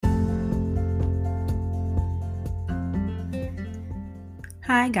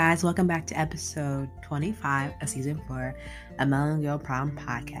Hi guys, welcome back to episode 25 of season 4 of Melon Girl Prom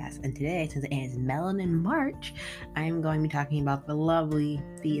podcast. And today, since it is Melon in March, I am going to be talking about the lovely,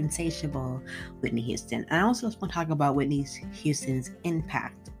 the insatiable Whitney Houston. And I also want to talk about Whitney Houston's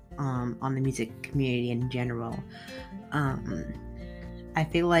impact on the music community in general. I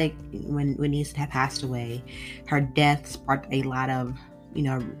feel like when Whitney Houston had passed away, her death sparked a lot of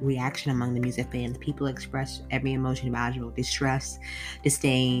reaction among the music fans. People expressed every emotion imaginable: distress,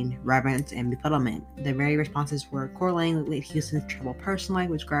 disdain, reverence, and befuddlement. The very responses were correlating with Houston's troubled personal life,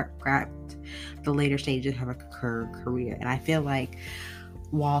 which grabbed the later stages of her career. And I feel like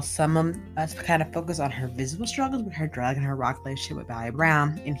while some of us kind of focus on her visible struggles with her drug and her rock relationship with Valley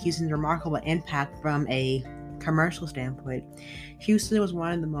Brown, and Houston's remarkable impact from a commercial standpoint, Houston was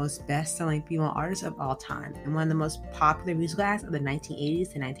one of the most best-selling female artists of all time and one of the most popular musical acts of the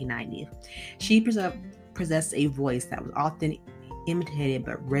 1980s to 1990s. She possessed a voice that was often imitated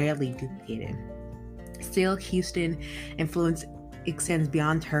but rarely duplicated. Still, Houston's influence extends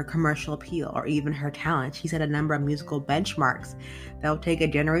beyond her commercial appeal or even her talent. She set a number of musical benchmarks that will take a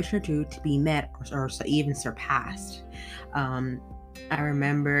generation or two to be met or even surpassed. I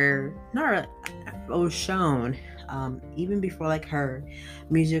remember, it was shown even before like her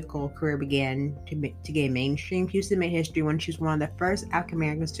musical career began to gain mainstream. Houston made history when she was one of the first African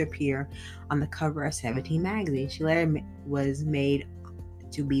Americans to appear on the cover of 17 magazine. She later was made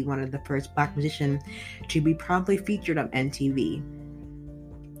to be one of the first Black musicians to be promptly featured on MTV.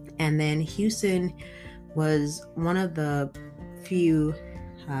 And then Houston was one of the few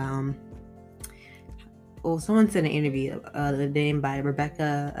someone said in an interview, the name by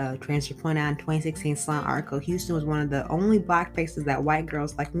Rebecca Transfer pointed out in 2016 Slant article, Houston was one of the only Black faces that white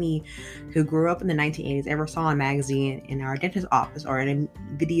girls like me who grew up in the 1980s ever saw in a magazine, in our dentist's office, or in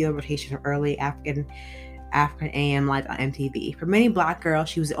a video rotation of early African AM lights on MTV. For many Black girls,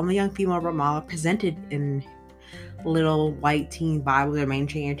 she was the only young female role model presented in little white teen Bibles or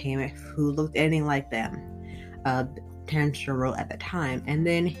mainstream entertainment who looked anything like them. Terrence wrote at the time. And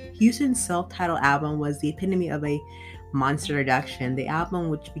then Houston's self-titled album was the epitome of a monster introduction. The album,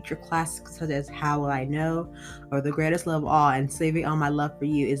 which featured classics such as How Will I Know or The Greatest Love of All and Saving All My Love for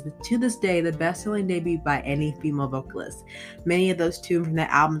You, is to this day the best-selling debut by any female vocalist. Many of those tunes from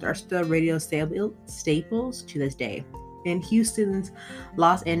that album are still radio staples to this day. In Houston's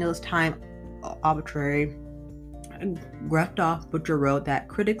Los Angeles Times obituary, Gruffed Off Butcher wrote that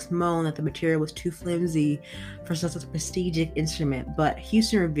critics moaned that the material was too flimsy for such a prestigious instrument, but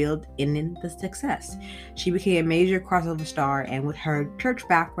Houston revealed in the success. She became a major crossover star, and with her church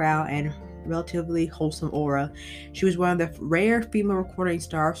background and relatively wholesome aura, she was one of the rare female recording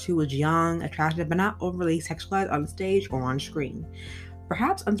stars who was young, attractive, but not overly sexualized on stage or on screen.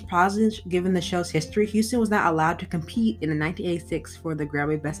 Perhaps unsurprisingly, given the show's history, Houston was not allowed to compete in the 1986 for the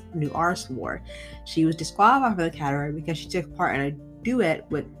Grammy Best New Artist Award. She was disqualified for the category because she took part in a duet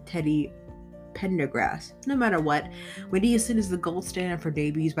with Teddy Pendergrass. No matter what, Whitney Houston is the gold standard for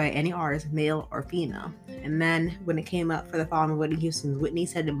debuts by any artist, male or female. And then, when it came up for the following Whitney Houston, Whitney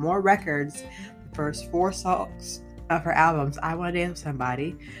set in more records the first 4 songs of her albums: I Want to Dance with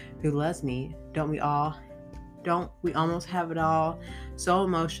Somebody, Who Loves Me, Don't We Almost Have It All, So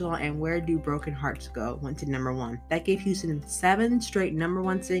Emotional, and Where Do Broken Hearts Go went to number 1. That gave Houston 7 straight number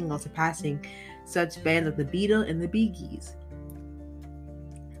 1 singles, surpassing such bands as the Beatles and the Bee Gees.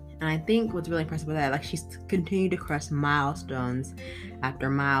 And I think what's really impressive about that, she's continued to crush milestones after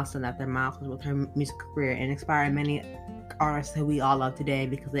milestone after milestone with her music career and inspiring many artists that we all love today,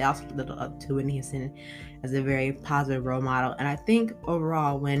 because they also look up to Whitney Houston as a very positive role model. And I think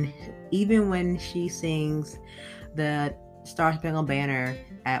overall, even when she sings the Star Spangled Banner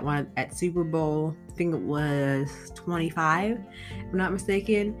at Super Bowl, I think it was 25, if I'm not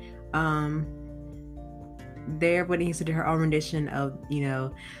mistaken, there Whitney Houston did her own rendition of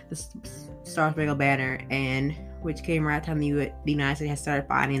the Star Spangled Banner, and which came right at the time the United States had started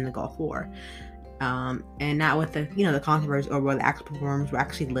fighting in the Gulf War. And not with the controversy or where the actual performers were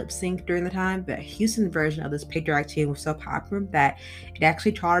actually lip synced during the time, but Houston's version of this patriotic tune was so popular that it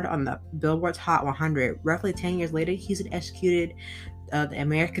actually charted on the Billboard's Hot 100. Roughly 10 years later, Houston executed the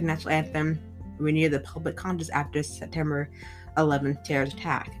American national anthem near the public conscience after September 11th terrorist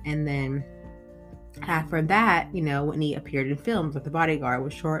attack. And then after that, Whitney appeared in films like The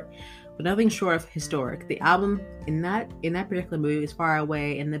Bodyguard, but nothing short of historic. The album in that particular movie is far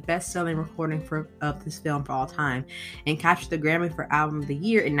away and the best-selling recording of this film for all time, and captured the Grammy for Album of the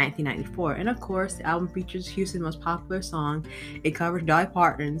Year in 1994. And of course, the album features Houston's most popular song. It covers Dolly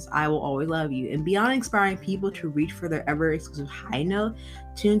Parton's "I Will Always Love You." And beyond inspiring people to reach for their ever-exclusive high note,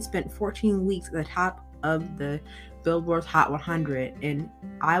 tune spent 14 weeks at the top of the Billboard's Hot 100, and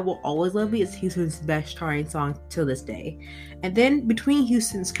I Will Always Love You is Houston's best charting song till this day. And then Between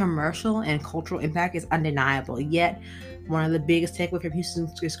Houston's commercial and cultural impact is undeniable, yet one of the biggest takeaways from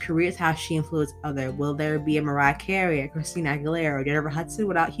Houston's career is how she influenced others. Will there be a Mariah Carey, a Christina Aguilera, or Jennifer Hudson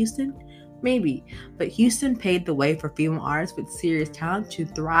without Houston? Maybe, but Houston paved the way for female artists with serious talent to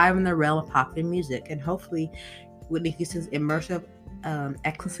thrive in the realm of popular music, and hopefully Whitney Houston's immersive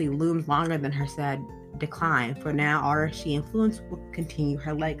excellency looms longer than her sad decline. For now, artists she influenced will continue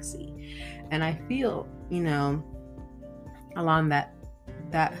her legacy. And I feel, along that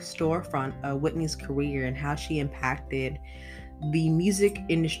storefront of Whitney's career and how she impacted the music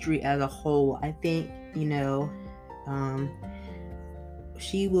industry as a whole, I think,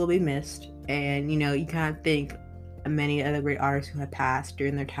 she will be missed. And, you kind of think of many other great artists who have passed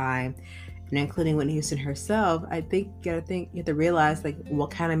during their time, and including Whitney Houston herself. I think you have to realize like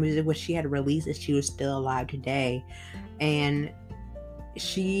what kind of music was she had released if she was still alive today. And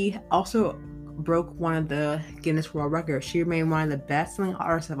she also broke one of the Guinness World Records. She remained one of the best-selling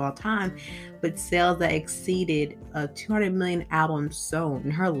artists of all time, with sales that exceeded 200 million albums sold. In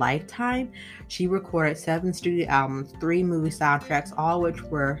her lifetime, she recorded 7 studio albums, 3 movie soundtracks, all which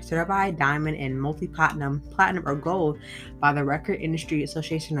were certified diamond and multi-platinum, platinum or gold by the Record Industry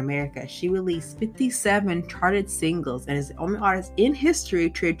Association of America. She released 57 charted singles and is the only artist in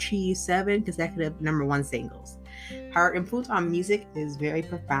history to achieve 7 consecutive #1 singles. Her influence on music is very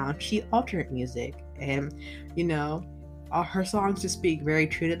profound. She altered music, and all her songs just speak very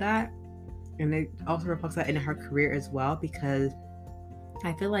true to that, and it also reflects that in her career as well, because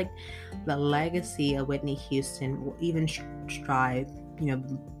I feel like the legacy of Whitney Houston will even strive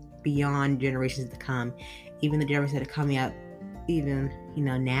beyond generations to come, even the generations that are coming up even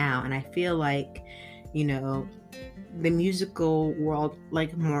now. And I feel like the musical world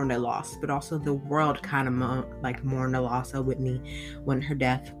mourned the loss, but also the world kind of mourned the loss of Whitney when her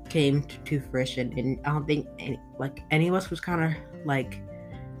death came to fruition. And I don't think any of us was kind of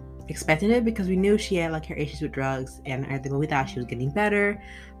expecting it, because we knew she had her issues with drugs and everything, but we thought she was getting better.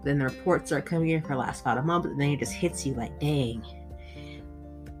 But then the reports start coming in for the last about a month, and then it just hits you like, dang,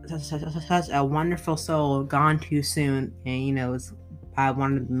 such a wonderful soul gone too soon. And it's by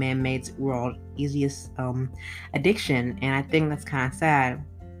one of the man-made world easiest addiction, and I think that's kind of sad.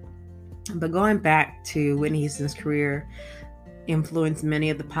 But going back to Whitney Houston's career, influenced many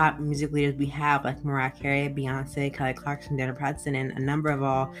of the pop music leaders we have, like Mariah Carey, Beyonce, Kelly Clarkson, Jennifer Hudson, and a number of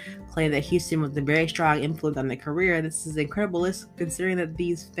all claim that Houston was a very strong influence on their career. This is an incredible list, considering that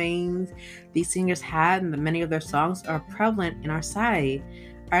these singers had, and that many of their songs are prevalent in our society.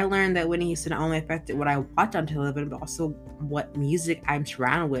 I learned that Whitney Houston not only affected what I watch on television, but also what music I'm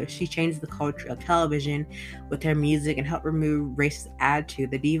surrounded with. She changed the culture of television with her music and helped remove racist attitude.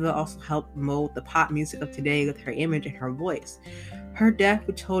 The diva also helped mold the pop music of today with her image and her voice. Her death,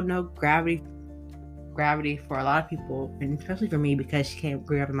 which hold no gravity for a lot of people, and especially for me, because she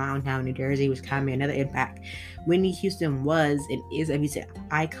grew up in my own town, New Jersey, which kind of made another impact. Whitney Houston was and is a music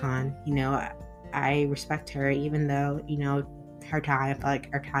icon. I respect her, even though her time, I felt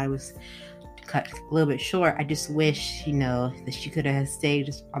like her time was cut a little bit short. I just wish that she could have stayed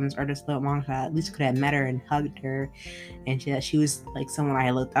just on this earth just a little longer. I at least could have met her and hugged her, and she was someone I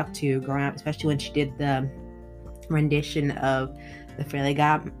looked up to growing up, especially when she did the rendition of the fairy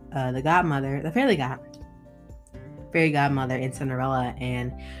godmother in Cinderella,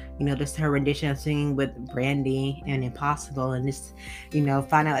 and just her rendition of singing with Brandy and Impossible, and just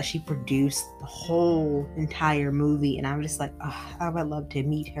find out that she produced the whole entire movie. And I'm just like, oh, I would love to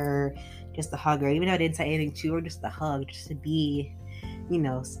meet her, just to hug her, even though I didn't say anything to her, just to hug, just to be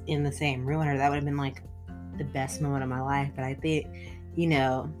in the same room with her. That would have been the best moment of my life. But I think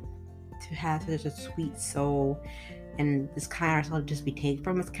to have such a sweet soul and this kind of herself just be taken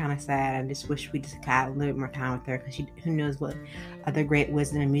from, it's kind of sad. I just wish we just got a little bit more time with her, because who knows what other great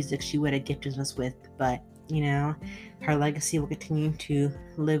wisdom and music she would have gifted us with. But her legacy will continue to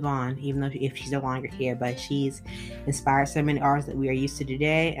live on, even though if she's no longer here. But she's inspired so many artists that we are used to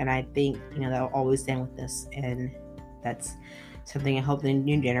today, and I think that will always stand with us, and that's something I hope the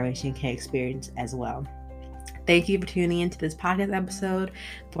new generation can experience as well. Thank you for tuning into this podcast episode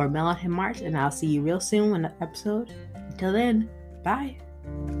for Melon in March, and I'll see you real soon in the episode. Until then, bye.